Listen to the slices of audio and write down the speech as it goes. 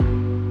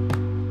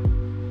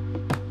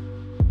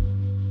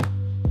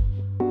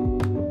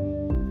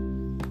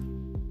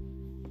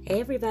Hey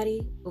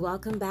everybody,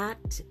 welcome back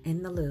to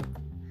In the Loop.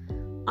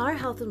 Our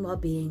health and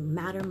well-being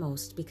matter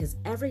most because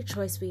every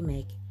choice we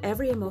make,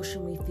 every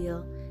emotion we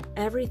feel,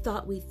 every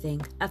thought we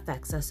think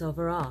affects us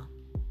overall.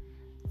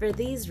 For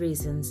these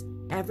reasons,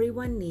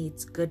 everyone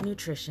needs good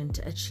nutrition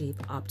to achieve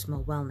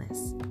optimal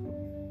wellness.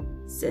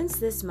 Since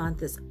this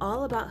month is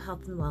all about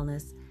health and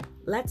wellness,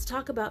 let's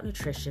talk about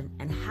nutrition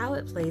and how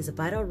it plays a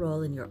vital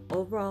role in your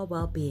overall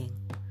well-being.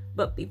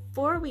 But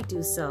before we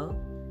do so,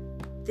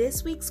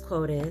 this week's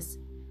quote is,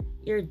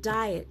 "Your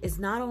diet is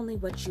not only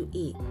what you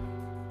eat,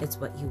 it's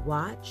what you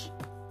watch,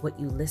 what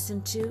you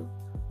listen to,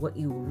 what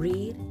you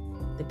read,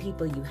 the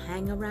people you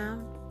hang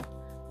around.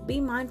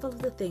 Be mindful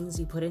of the things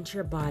you put into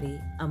your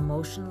body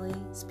emotionally,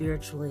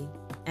 spiritually,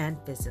 and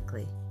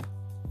physically."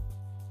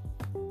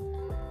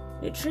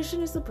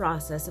 Nutrition is the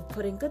process of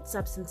putting good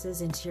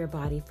substances into your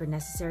body for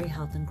necessary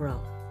health and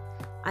growth.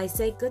 I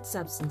say good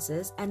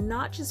substances and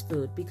not just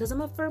food because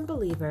I'm a firm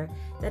believer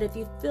that if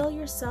you fill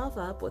yourself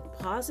up with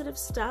positive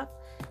stuff,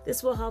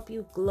 this will help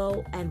you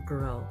glow and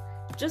grow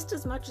just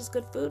as much as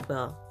good food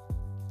will.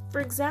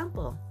 For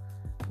example,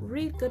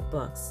 read good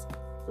books,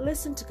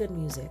 listen to good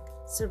music,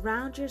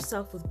 surround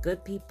yourself with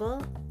good people,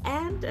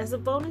 and as a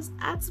bonus,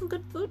 add some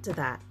good food to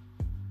that.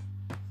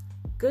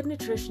 Good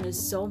nutrition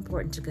is so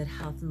important to good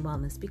health and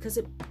wellness because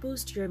it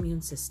boosts your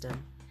immune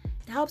system.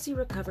 It helps you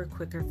recover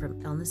quicker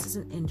from illnesses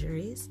and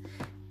injuries,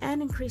 and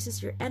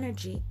increases your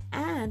energy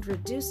and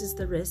reduces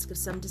the risk of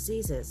some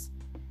diseases.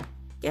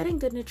 Getting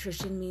good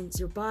nutrition means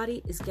your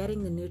body is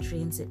getting the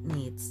nutrients it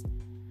needs.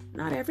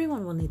 Not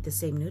everyone will need the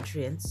same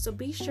nutrients, so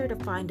be sure to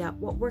find out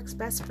what works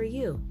best for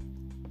you.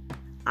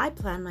 I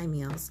plan my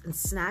meals and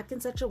snack in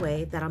such a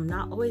way that I'm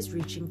not always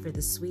reaching for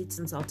the sweets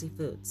and salty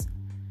foods.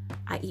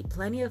 I eat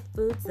plenty of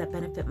foods that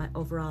benefit my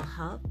overall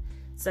health,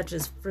 such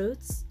as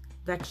fruits,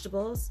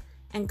 vegetables,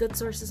 and good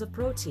sources of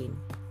protein.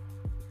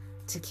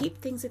 To keep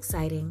things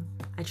exciting,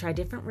 I try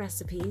different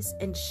recipes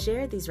and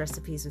share these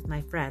recipes with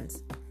my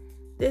friends.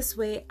 This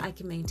way, I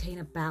can maintain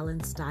a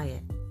balanced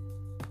diet.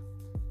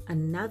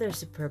 Another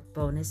superb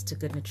bonus to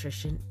good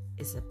nutrition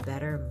is a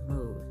better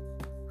mood.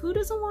 Who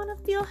doesn't want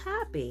to feel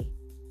happy?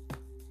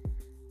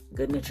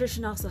 Good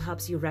nutrition also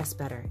helps you rest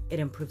better. It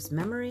improves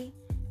memory,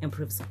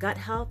 improves gut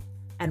health,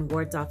 and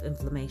wards off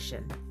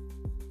inflammation.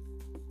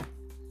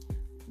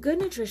 Good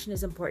nutrition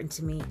is important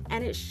to me,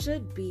 and it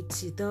should be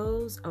to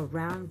those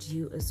around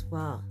you as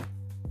well.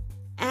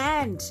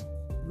 And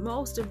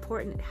most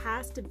important, it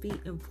has to be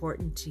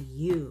important to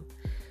you.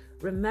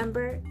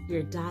 Remember,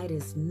 your diet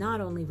is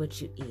not only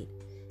what you eat,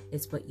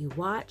 it's what you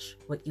watch,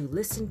 what you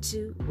listen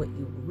to, what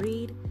you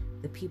read,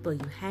 the people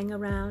you hang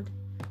around.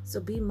 So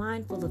be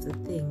mindful of the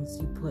things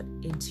you put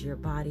into your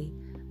body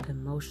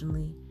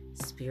emotionally,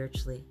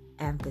 spiritually,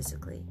 and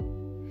physically.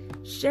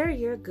 Share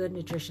your good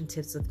nutrition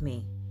tips with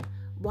me.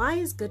 Why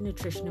is good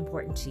nutrition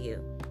important to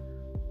you?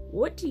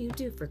 What do you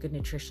do for good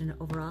nutrition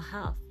and overall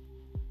health?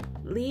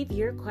 Leave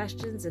your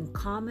questions and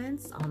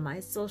comments on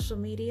my social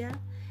media.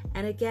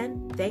 And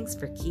again, thanks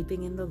for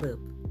keeping in the loop.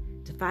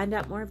 To find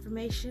out more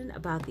information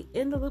about the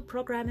In the Loop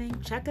programming,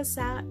 check us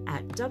out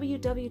at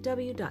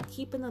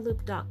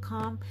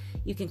www.keepintheloop.com.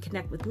 You can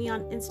connect with me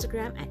on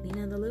Instagram at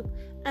Nina in the Loop.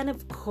 And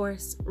of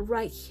course,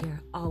 right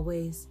here,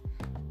 always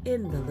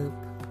in the loop.